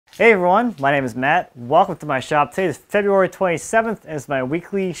Hey everyone, my name is Matt. Welcome to my shop. Today is February 27th and it's my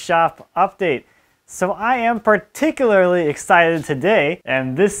weekly shop update. So I am particularly excited today,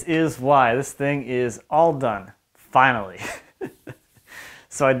 and this is why. This thing is all done, finally.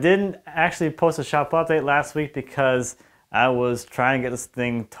 So I didn't actually post a shop update last week because I was trying to get this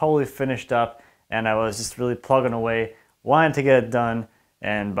thing totally finished up and I was just really plugging away, wanting to get it done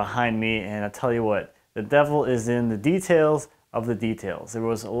and behind me, and I tell you what, the devil is in the details of the details. There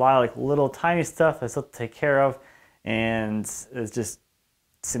was a lot of like little tiny stuff I still have to take care of, and it just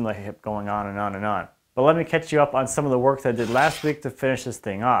seemed like it kept going on and on and on. But let me catch you up on some of the work that I did last week to finish this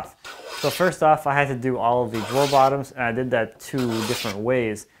thing off. So first off, I had to do all of the drawer bottoms, and I did that two different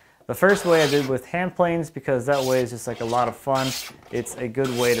ways. The first way I did with hand planes because that way is just like a lot of fun. It's a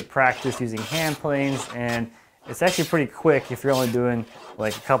good way to practice using hand planes, and it's actually pretty quick if you're only doing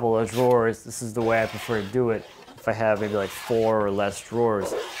like a couple of drawers. This is the way I prefer to do it if I have maybe like 4 or less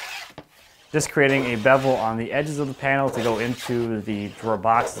drawers. Just creating a bevel on the edges of the panel to go into the drawer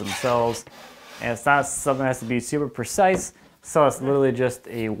boxes themselves. And it's not something that has to be super precise, so it's literally just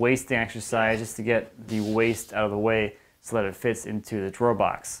a wasting exercise just to get the waste out of the way so that it fits into the drawer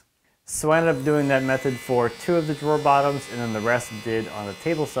box. So I ended up doing that method for 2 of the drawer bottoms, and then the rest did on the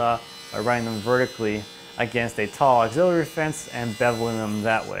table saw by running them vertically against a tall auxiliary fence and beveling them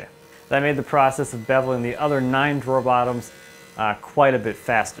that way. That made the process of beveling the other 9 drawer bottoms quite a bit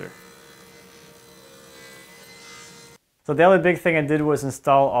faster. So the other big thing I did was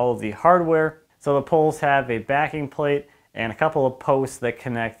install all of the hardware. So the poles have a backing plate and a couple of posts that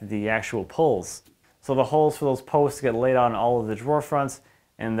connect the actual poles. So the holes for those posts get laid on all of the drawer fronts,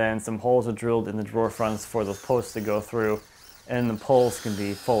 and then some holes are drilled in the drawer fronts for those posts to go through, and the poles can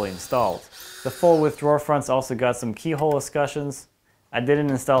be fully installed. The full width drawer fronts also got some keyhole escutcheons. I didn't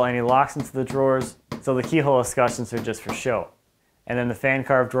install any locks into the drawers, so the keyhole escutcheons are just for show. And then the fan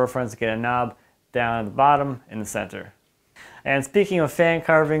carved drawer fronts get a knob down at the bottom in the center. And speaking of fan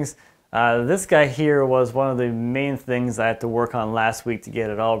carvings, this guy here was one of the main things I had to work on last week to get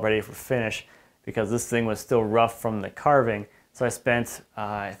it all ready for finish, because this thing was still rough from the carving. So I spent,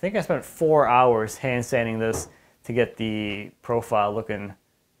 I think I spent 4 hours hand sanding this to get the profile looking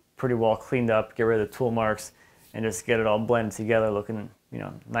pretty well cleaned up, get rid of the tool marks, and just get it all blended together looking,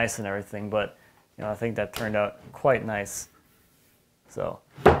 nice and everything. But, I think that turned out quite nice. So,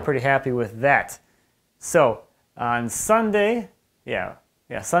 pretty happy with that. So, on Sunday,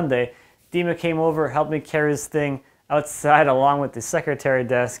 Sunday, Dema came over, helped me carry this thing outside along with the secretary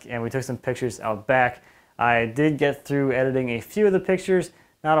desk, and we took some pictures out back. I did get through editing a few of the pictures,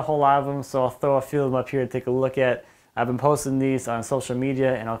 not a whole lot of them, so I'll throw a few of them up here to take a look at. I've been posting these on social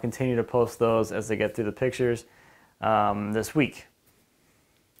media, and I'll continue to post those as I get through the pictures this week.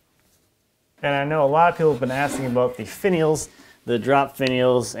 And I know a lot of people have been asking about the finials, the drop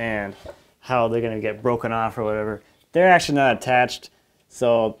finials, and how they're going to get broken off or whatever. They're actually not attached,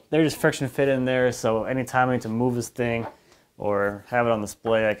 so they're just friction fit in there, so anytime I need to move this thing or have it on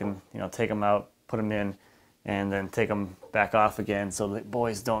display, I can take them out, put them in, and then take them back off again so the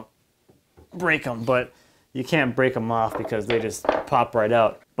boys don't break them. But you can't break them off because they just pop right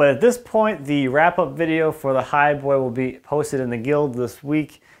out. But at this point, the wrap-up video for the highboy will be posted in the guild this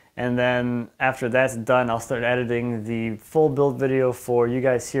week, and then after that's done, I'll start editing the full build video for you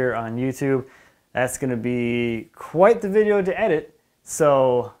guys here on YouTube. That's going to be quite the video to edit,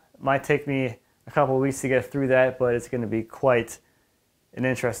 so it might take me a couple of weeks to get through that, but it's going to be quite an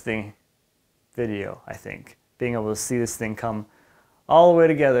interesting video, I think. Being able to see this thing come all the way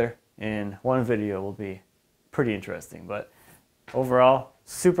together in one video will be pretty interesting. But overall,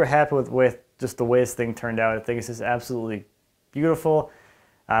 super happy with just the way this thing turned out. I think it's just absolutely beautiful.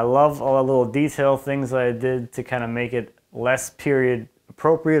 I love all the little detail things that I did to kind of make it less period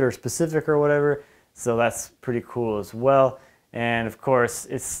appropriate or specific or whatever. So that's pretty cool as well. And of course,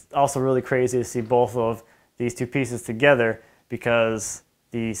 it's also really crazy to see both of these two pieces together, because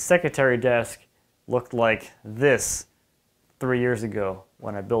the secretary desk looked like this 3 years ago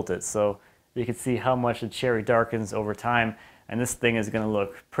when I built it. So you can see how much the cherry darkens over time, and this thing is going to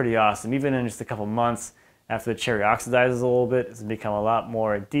look pretty awesome. Even in just a couple months after the cherry oxidizes a little bit, it's going to become a lot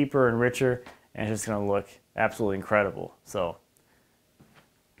more deeper and richer, and it's just going to look absolutely incredible. So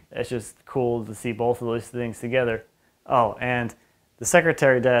it's just cool to see both of those things together. Oh, and the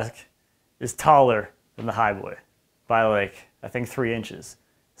secretary desk is taller than the highboy by like, I think 3 inches.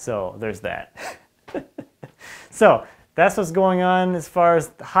 So there's that. So that's what's going on as far as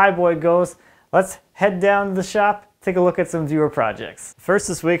the highboy goes. Let's head down to the shop, take a look at some viewer projects. First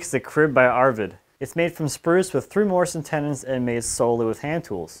this week is the crib by Arvid. It's made from spruce with 3 Morrison tendons and made solely with hand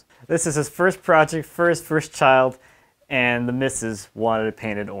tools. This is his first project for his first child, and the missus wanted it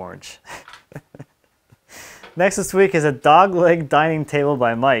painted orange. Next this week is a dog leg dining table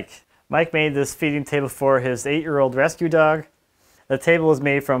by Mike. Mike made this feeding table for his 8-year-old rescue dog. The table is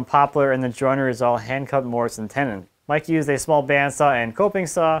made from poplar and the joiner is all hand-cut mortise and tenon. Mike used a small bandsaw and coping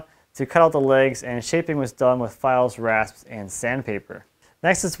saw to cut out the legs, and shaping was done with files, rasps, and sandpaper.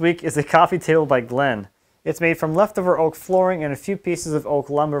 Next this week is a coffee table by Glenn. It's made from leftover oak flooring and a few pieces of oak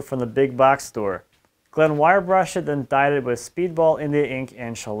lumber from the big box store. Glenn wire brushed it, then dyed it with Speedball India ink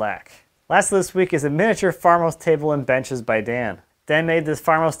and shellac. Last this week is a miniature farmhouse table and benches by Dan. Dan made this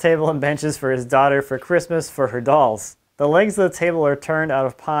farmhouse table and benches for his daughter for Christmas for her dolls. The legs of the table are turned out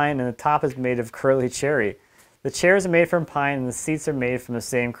of pine and the top is made of curly cherry. The chairs are made from pine and the seats are made from the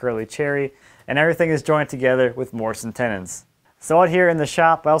same curly cherry, and everything is joined together with mortise and tenons. So out here in the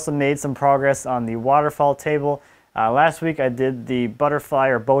shop, I also made some progress on the waterfall table. Last week I did the butterfly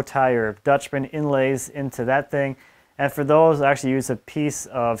or bow tie or Dutchman inlays into that thing. And for those, I actually used a piece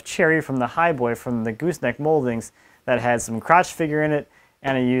of cherry from the highboy from the gooseneck moldings that had some crotch figure in it,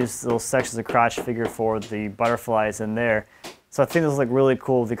 and I used little sections of crotch figure for the butterflies in there. So I think this looks really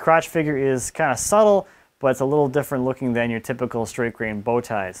cool. The crotch figure is kind of subtle, but it's a little different looking than your typical straight grain bow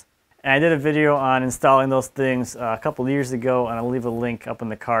ties. And I did a video on installing those things a couple of years ago, and I'll leave a link up in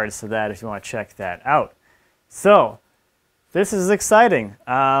the cards to that if you want to check that out. So, this is exciting.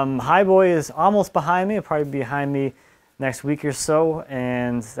 Highboy is almost behind me. It'll probably be behind me next week or so,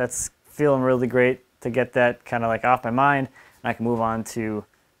 and that's feeling really great to get that kind of like off my mind, and I can move on to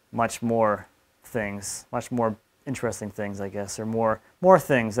much more things, much more interesting things, I guess, or more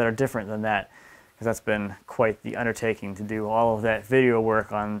things that are different than that, because that's been quite the undertaking to do all of that video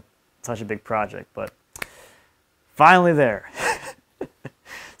work on such a big project, but finally there.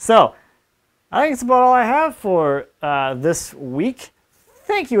 So, I think it's about all I have for this week.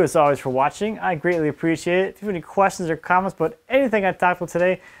 Thank you as always for watching. I greatly appreciate it. If you have any questions or comments about anything I talked about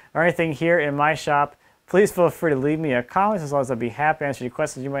today or anything here in my shop, please feel free to leave me a comment, as long as I'd be happy to answer any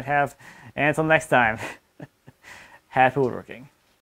questions you might have. And until next time, happy woodworking.